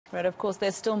Right, of course,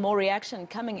 there's still more reaction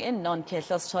coming in on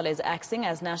Khehla Sitole's axing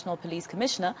as National Police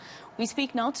Commissioner. We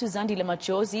speak now to Zandile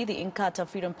Majozi, the Inkatha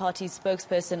Freedom Party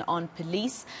spokesperson on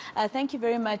police. Thank you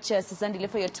very much, Zandile,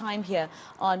 for your time here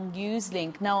on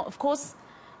Newslink. Now, of course,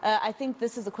 I think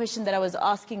this is a question that I was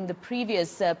asking the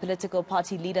previous political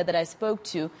party leader that I spoke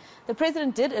to. The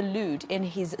president did allude in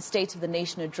his State of the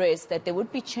Nation address that there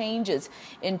would be changes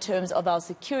in terms of our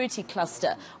security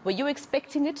cluster. Were you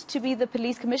expecting it to be the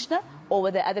police commissioner, or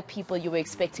were there other people you were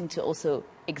expecting to also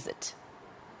exit?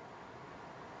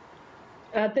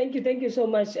 Thank you so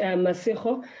much,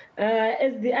 Masego.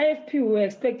 As the IFP, we were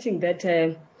expecting that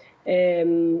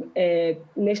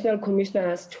National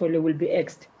Commissioner Sitole will be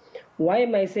axed. Why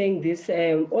am I saying this?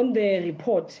 On the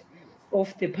report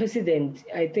of the president,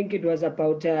 I think it was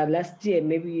about last year,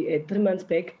 maybe 3 months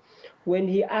back, when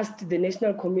he asked the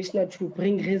National Commissioner to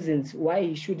bring reasons why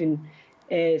he shouldn't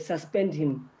suspend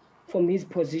him from his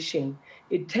position.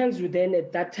 It tells you then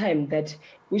at that time that,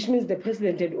 which means the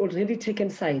president had already taken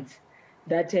sides,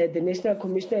 that the National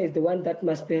Commissioner is the one that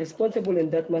must be responsible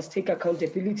and that must take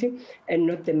accountability and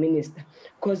not the minister.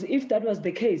 Because if that was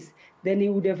the case, then he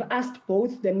would have asked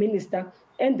both the minister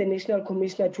and the National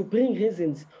Commissioner to bring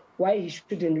reasons why he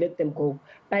shouldn't let them go.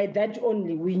 By that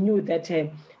only, we knew that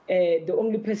the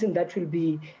only person that will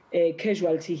be a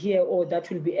casualty here or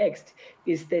that will be axed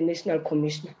is the National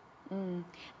Commissioner.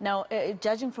 Now,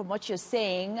 judging from what you're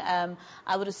saying,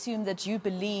 I would assume that you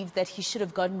believe that he should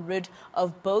have gotten rid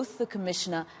of both the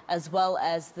commissioner as well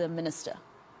as the minister.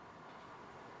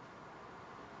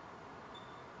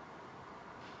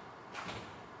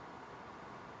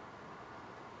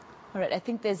 All right, I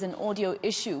think there's an audio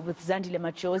issue with Zandile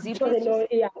Majozi.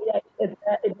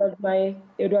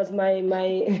 It was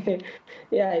my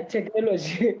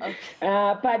technology. Okay.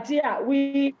 But yeah,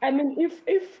 I mean,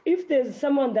 if there's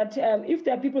someone that if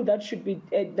there are people that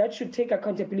should take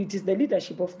accountability, is the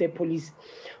leadership of the police.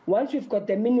 Once we've got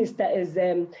the minister as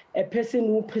a person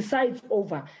who presides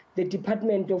over the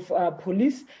Department of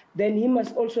Police, then he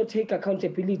must also take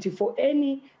accountability for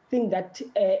anything that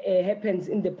happens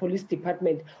in the police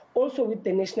department, also with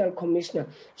the National Commissioner.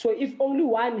 So if only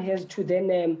one has to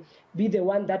then be the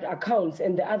one that accounts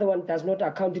and the other one does not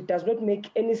account, it does not make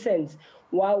any sense.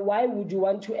 Why would you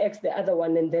want to ask the other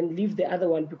one and then leave the other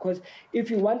one? Because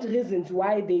if you want reasons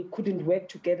why they couldn't work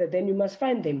together, then you must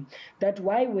find them. That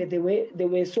why they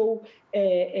were so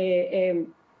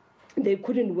they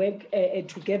couldn't work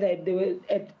together. They were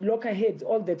at loggerheads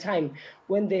all the time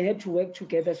when they had to work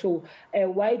together. So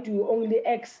why do you only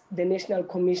ask the National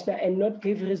Commissioner and not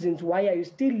give reasons? Why are you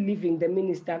still leaving the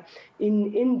minister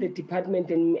in the department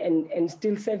and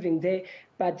still serving there?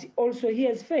 But also he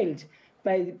has failed.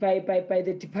 By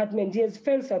the department. He has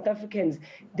failed South Africans.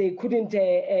 They couldn't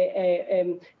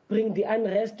bring the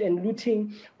unrest and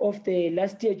looting of the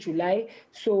last year, July.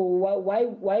 So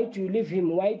why do you leave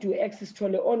him? Why do you access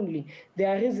Sitole only?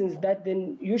 There are reasons that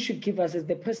then you should give us as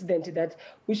the president, that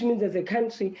which means as a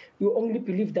country, you only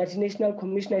believe that National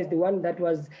Commissioner is the one that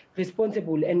was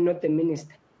responsible and not the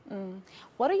minister.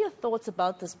 What are your thoughts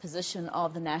about this position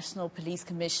of the National Police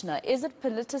Commissioner? Is it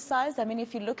politicized? I mean,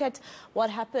 if you look at what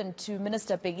happened to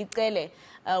Minister Khehla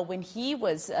when he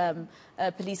was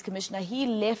Police Commissioner, he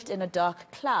left in a dark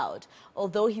cloud.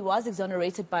 Although he was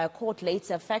exonerated by a court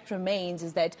later, fact remains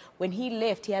is that when he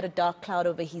left, he had a dark cloud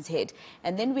over his head.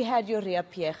 And then we had your Ria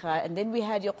Piecha, and then we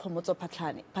had your Khomotso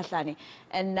Patlane,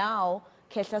 and now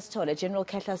Khehla Sitole, General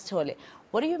Khehla Sitole.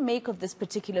 What do you make of this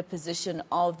particular position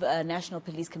of National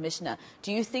Police Commissioner?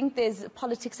 Do you think there's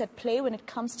politics at play when it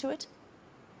comes to it?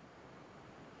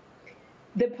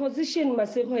 The position,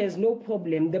 Masego, has no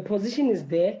problem. The position is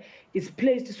there. It's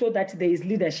placed so that there is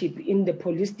leadership in the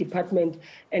police department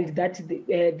and that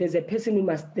there's a person who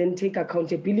must then take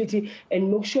accountability and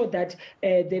make sure that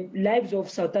the lives of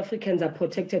South Africans are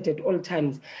protected at all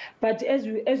times. But as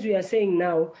we are saying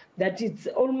now, that it's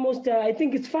almost, I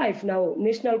think it's 5 now,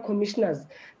 national commissioners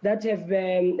that have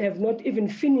not even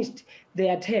finished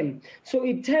their term. So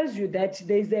it tells you that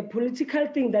there is a political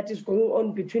thing that is going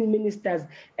on between ministers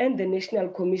and the National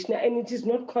Commissioner, and it is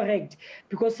not correct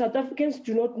because South Africans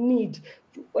do not need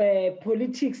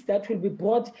politics that will be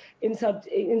brought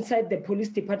inside the police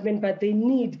department, but they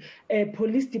need a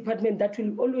police department that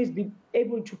will always be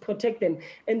able to protect them,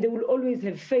 and they will always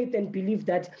have faith and believe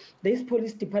that this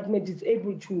police department is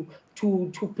able to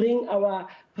bring our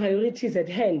priorities at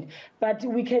hand. But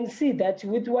we can see that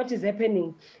with what is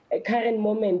happening at current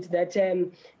moment, that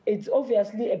it's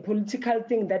obviously a political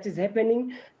thing that is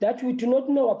happening that we do not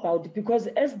know about, because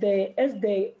as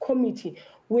the committee,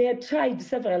 we had tried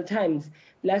several times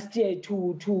last year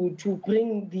to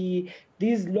bring the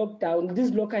these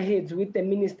lockerheads with the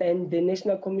minister and the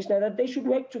national commissioner, that they should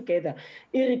work together,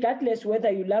 regardless whether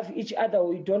you love each other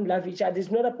or you don't love each other.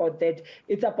 It's not about that.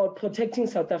 It's about protecting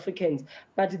South Africans.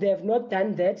 But they have not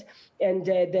done that, and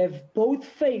they've both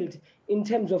failed in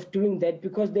terms of doing that,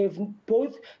 because they've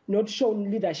both not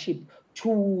shown leadership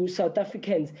to South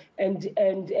Africans,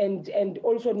 and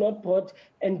also not brought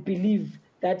and believe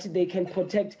that they can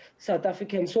protect South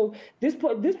Africans. So this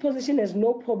position has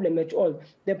no problem at all.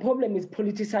 The problem is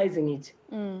politicizing it.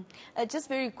 Just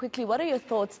very quickly, what are your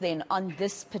thoughts then on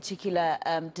this particular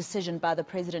decision by the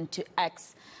president to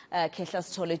axe Khehla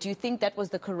Sitole? Do you think that was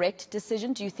the correct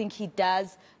decision? Do you think he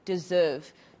does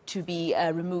deserve to be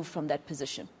removed from that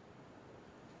position?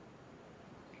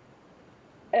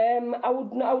 I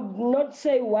would not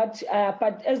say what,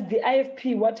 but as the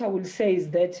IFP, what I will say is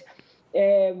that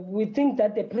we think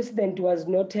that the president was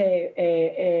not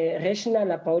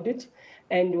rational about it,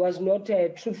 and was not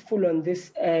truthful on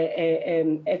this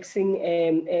axing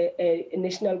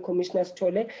National Commissioner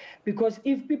Sitole, because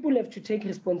if people have to take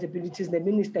responsibilities, the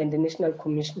minister and the national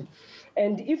commissioner,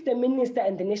 and if the minister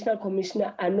and the national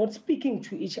commissioner are not speaking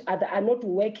to each other, are not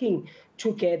working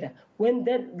together,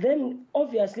 then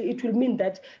obviously it will mean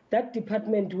that that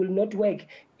department will not work.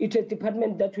 It's a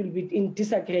department that will be in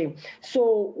disagreement.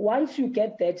 So once you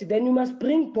get that, then you must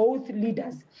bring both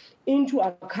leaders into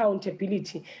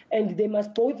accountability, and they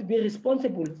must both be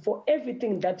responsible for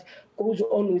everything that goes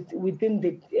on within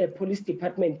the police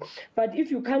department. But if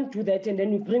you can't do that, and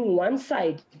then you bring one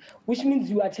side, which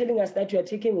means you are telling us that you are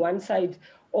taking one side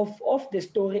of the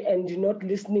story and not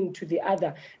listening to the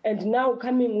other, and now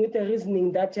coming with the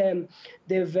reasoning that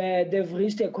they've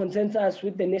reached a consensus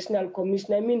with the national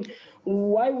commissioner. I mean,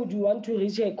 why would you want to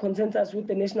reach a consensus with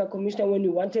the national commissioner when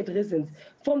you wanted reasons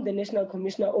from the national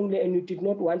commissioner only, and you did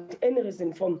not want any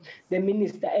reason from the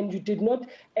minister, and you did not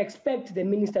expect the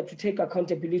minister to take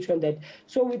accountability on that?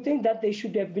 So we think that they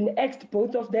should have been axed,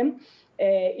 both of them,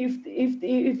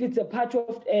 if it's a part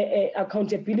of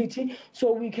accountability,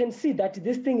 so we can see that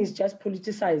this thing is just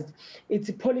politicized.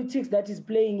 It's politics that is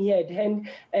playing here at hand,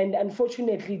 and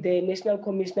unfortunately the national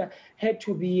commissioner had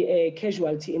to be a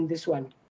casualty in this one.